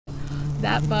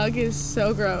That bug is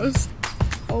so gross.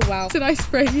 Oh wow. Did I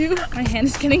spray you? My hand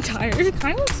is getting tired.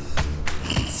 Kind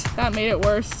of. That made it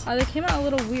worse. They came out a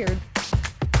little weird.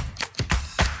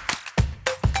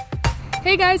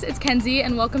 Hey guys, it's Kenzie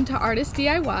and welcome to Artist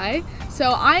DIY.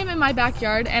 So I'm in my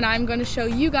backyard and I'm going to show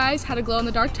you guys how to glow in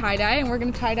the dark tie-dye, and we're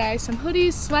going to tie-dye some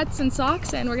hoodies, sweats, and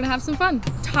socks, and we're going to have some fun.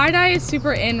 Tie-dye is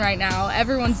super in right now.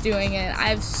 Everyone's doing it. I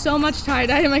have so much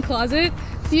tie-dye in my closet.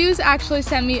 Fuse actually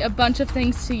sent me a bunch of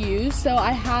things to use. So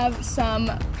I have some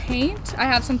paint. I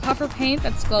have some puffer paint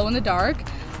that's glow in the dark.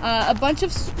 A bunch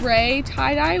of spray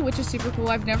tie-dye, which is super cool.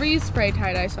 I've never used spray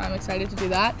tie-dye, so I'm excited to do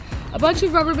that. A bunch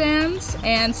of rubber bands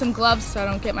and some gloves so I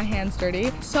don't get my hands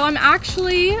dirty. So I'm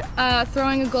actually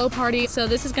throwing a glow party, so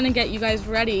this is gonna get you guys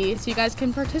ready so you guys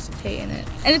can participate in it.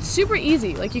 And it's super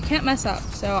easy, like you can't mess up,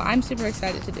 so I'm super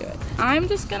excited to do it. I'm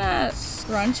just gonna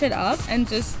scrunch it up and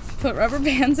just put rubber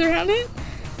bands around it.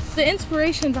 The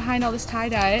inspiration behind all this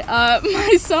tie-dye,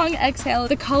 my song Exhale,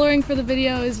 the coloring for the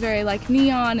video is very like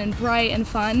neon and bright and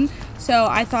fun, so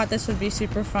I thought this would be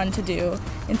super fun to do,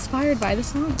 inspired by the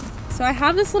song. So I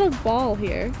have this little ball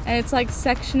here, and it's like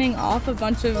sectioning off a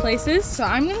bunch of places, so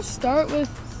I'm gonna start with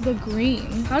the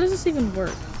green. How does this even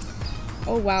work?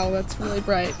 Oh wow, that's really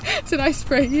bright. Did I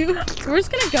spray you? We're just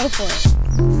gonna go for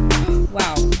it.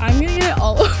 Wow, I'm gonna get it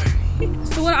all over.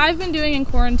 So what I've been doing in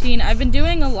quarantine, I've been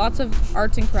doing lots of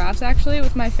arts and crafts actually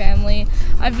with my family.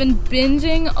 I've been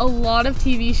binging a lot of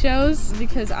TV shows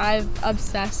because I'm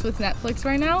obsessed with Netflix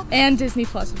right now, and Disney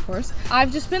Plus of course.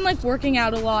 I've just been like working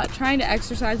out a lot, trying to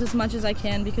exercise as much as I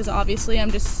can because obviously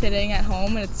I'm just sitting at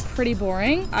home and it's pretty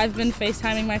boring. I've been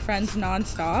FaceTiming my friends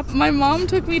non-stop. My mom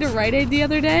took me to Rite Aid the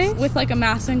other day with like a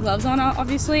mask and gloves on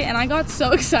obviously, and I got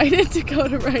so excited to go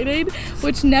to Rite Aid,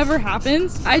 which never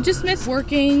happens. I just miss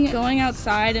working, going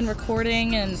outside and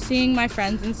recording and seeing my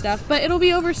friends and stuff, but it'll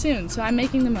be over soon, so I'm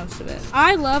making the most of it.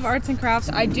 I love arts and crafts.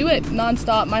 I do it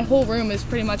non-stop. My whole room is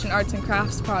pretty much an arts and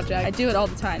crafts project. I do it all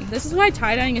the time. This is why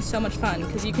tie-dyeing is so much fun,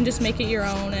 because you can just make it your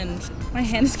own, and my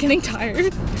hand is getting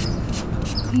tired.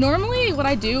 Normally what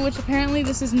I do, which apparently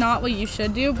this is not what you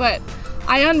should do, but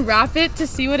I unwrap it to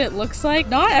see what it looks like.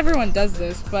 Not everyone does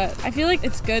this, but I feel like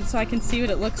it's good so I can see what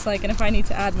it looks like, and if I need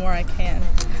to add more I can.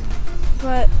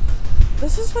 But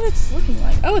this is what it's looking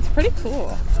like. Oh, it's pretty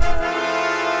cool.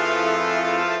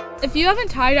 If you haven't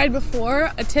tie-dyed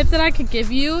before, a tip that I could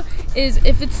give you is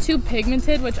if it's too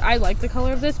pigmented, which I like the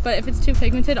color of this, but if it's too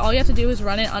pigmented, all you have to do is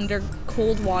run it under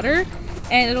cold water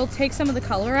and it'll take some of the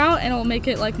color out and it'll make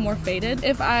it like more faded.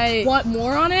 If I want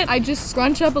more on it, I just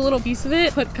scrunch up a little piece of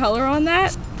it, put color on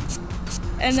that,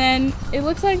 and then it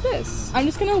looks like this. I'm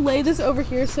just gonna lay this over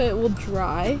here so it will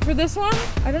dry. For this one,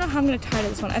 I don't know how I'm gonna tie to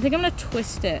this one. I think I'm gonna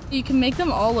twist it. You can make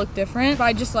them all look different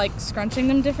by just like scrunching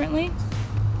them differently.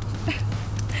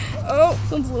 Oh,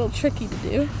 this one's a little tricky to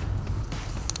do.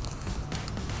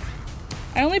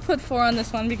 I only put 4 on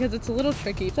this one because it's a little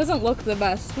tricky. It doesn't look the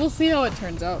best. We'll see how it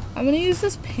turns out. I'm gonna use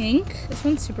this pink. This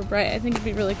one's super bright. I think it'd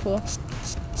be really cool.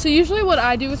 So usually what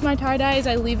I do with my tie-dye is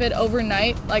I leave it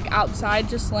overnight, like outside,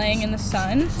 just laying in the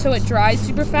sun, so it dries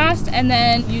super fast, and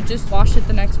then you just wash it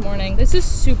the next morning. This is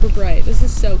super bright. This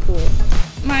is so cool.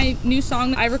 My new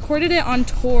song, I recorded it on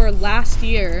tour last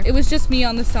year. It was just me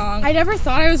on the song. I never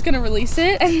thought I was gonna release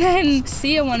it, and then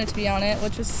Sia wanted to be on it,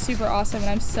 which was super awesome, and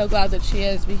I'm so glad that she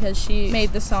is because she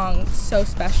made the song so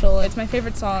special. It's my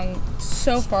favorite song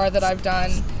so far that I've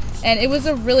done. And it was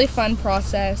a really fun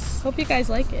process. Hope you guys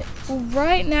like it. Well,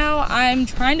 right now I'm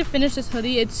trying to finish this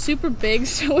hoodie. It's super big,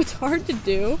 so it's hard to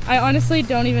do. I honestly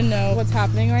don't even know what's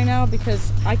happening right now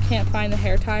because I can't find the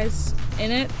hair ties in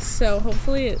it. So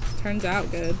hopefully it turns out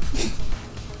good.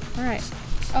 All right.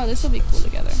 Oh, this will be cool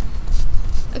together.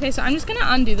 Okay, so I'm just gonna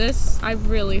undo this. I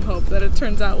really hope that it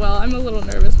turns out well. I'm a little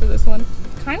nervous for this one.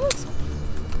 Kind of looks.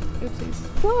 Oopsies.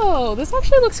 Whoa, this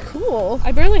actually looks cool.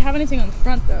 I barely have anything on the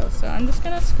front though, so I'm just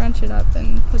gonna scrunch it up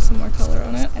and put some more color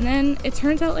on it. And then it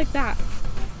turns out like that.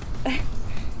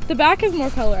 The back is more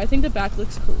color. I think the back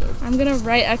looks cooler. I'm gonna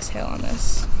write exhale on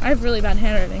this. I have really bad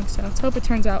handwriting, so let's hope it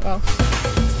turns out well.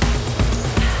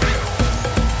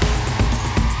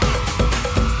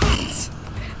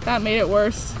 That made it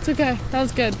worse. It's okay, that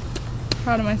was good.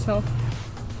 Proud of myself.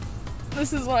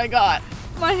 This is what I got.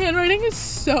 My handwriting is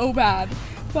so bad.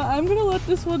 But I'm gonna let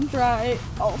this one dry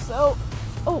also.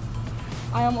 Oh,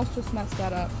 I almost just messed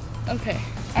that up. Okay,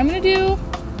 I'm gonna do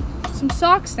some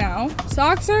socks now.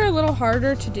 Socks are a little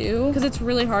harder to do because it's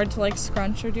really hard to like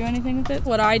scrunch or do anything with it.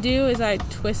 What I do is I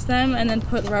twist them and then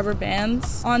put rubber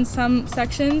bands on some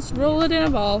sections, roll it in a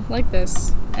ball like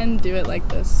this, and do it like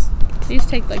this. These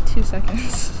take like 2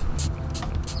 seconds.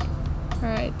 All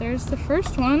right, there's the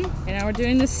first one. And now we're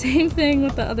doing the same thing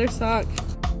with the other sock.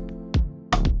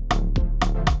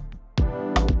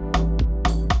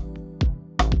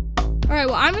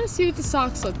 Alright, well I'm gonna see what the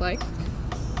socks look like.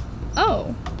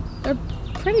 Oh, they're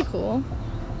pretty cool.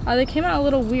 They came out a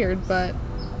little weird, but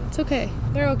it's okay.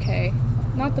 They're okay.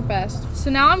 Not the best. So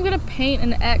now I'm gonna paint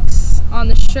an X on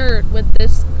the shirt with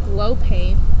this glow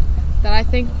paint that I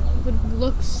think would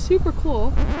look super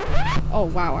cool. Oh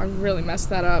wow, I really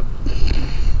messed that up.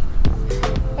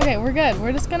 Okay, we're good.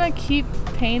 We're just gonna keep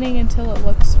painting until it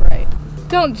looks right.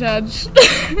 Don't judge.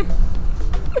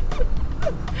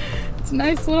 It's a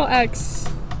nice little X.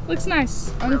 Looks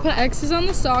nice. I'm gonna put X's on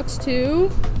the socks too.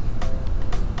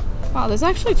 Wow, this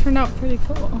actually turned out pretty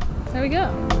cool. There we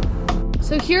go.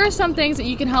 So here are some things that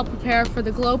you can help prepare for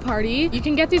the glow party. You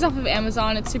can get these off of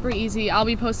Amazon. It's super easy. I'll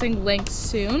be posting links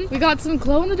soon. We got some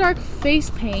glow-in-the-dark face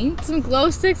paint, some glow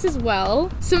sticks as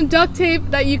well, some duct tape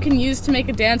that you can use to make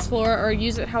a dance floor or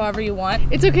use it however you want.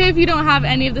 It's okay if you don't have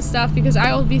any of the stuff because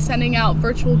I will be sending out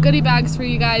virtual goodie bags for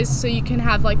you guys so you can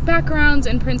have like backgrounds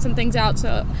and print some things out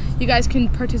so you guys can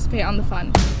participate on the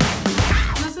fun.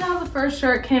 This is how the first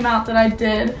shirt came out that I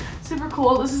did. Super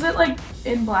cool. This is it like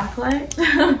in blacklight.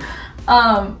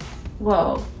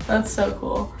 Whoa, that's so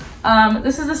cool.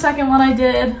 This is the second one I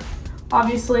did.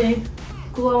 Obviously,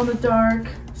 glow in the dark,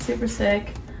 super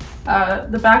sick.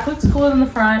 The back looks cooler than the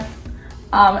front.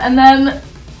 And then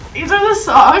these are the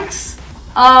socks.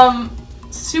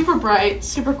 Super bright,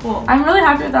 super cool. I'm really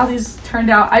happy with how these turned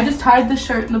out. I just tied the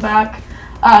shirt in the back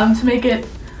to make it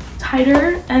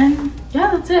tighter, and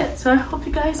yeah, that's it. So I hope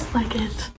you guys like it.